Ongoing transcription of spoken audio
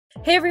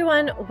Hey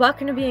everyone,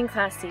 welcome to Being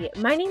Classy.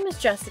 My name is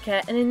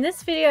Jessica, and in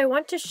this video I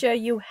want to show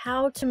you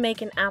how to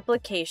make an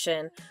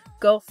application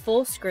go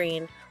full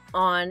screen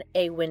on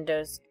a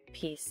Windows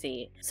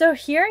PC. So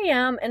here I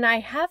am, and I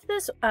have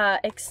this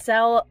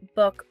Excel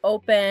book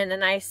open,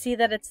 and I see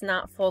that it's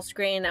not full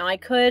screen. Now I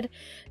could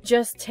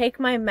just take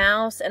my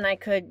mouse and I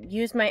could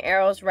use my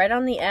arrows right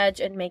on the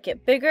edge and make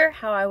it bigger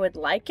how I would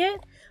like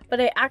it,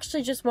 but I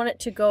actually just want it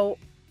to go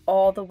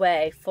all the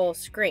way full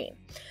screen.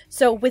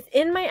 So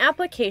within my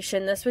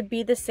application, this would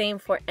be the same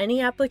for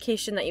any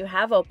application that you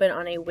have open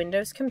on a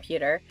Windows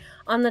computer.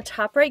 On the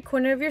top right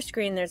corner of your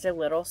screen, there's a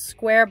little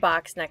square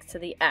box next to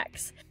the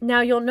X.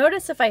 Now you'll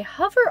notice if I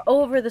hover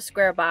over the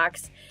square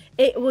box,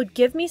 it would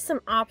give me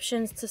some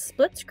options to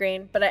split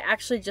screen, but I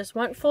actually just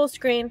want full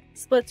screen.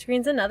 Split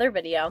screen's another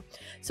video.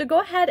 So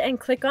go ahead and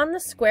click on the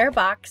square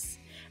box,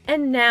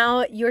 and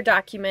now your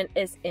document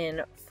is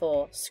in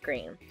full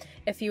screen.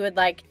 If you would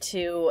like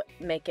to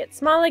make it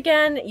small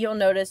again, you'll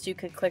notice you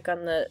could click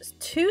on the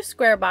two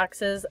square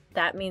boxes.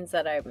 That means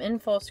that I'm in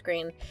full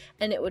screen,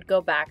 and it would go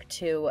back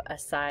to a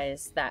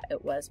size that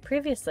it was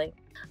previously.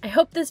 I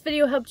hope this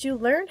video helped you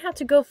learn how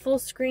to go full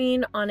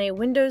screen on a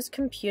Windows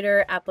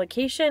computer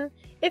application.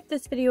 If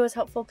this video was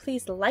helpful,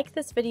 please like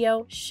this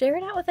video, share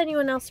it out with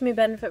anyone else who may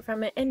benefit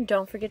from it, and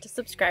don't forget to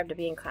subscribe to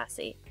Being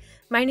Classy.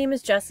 My name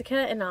is Jessica,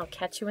 and I'll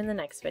catch you in the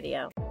next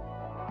video.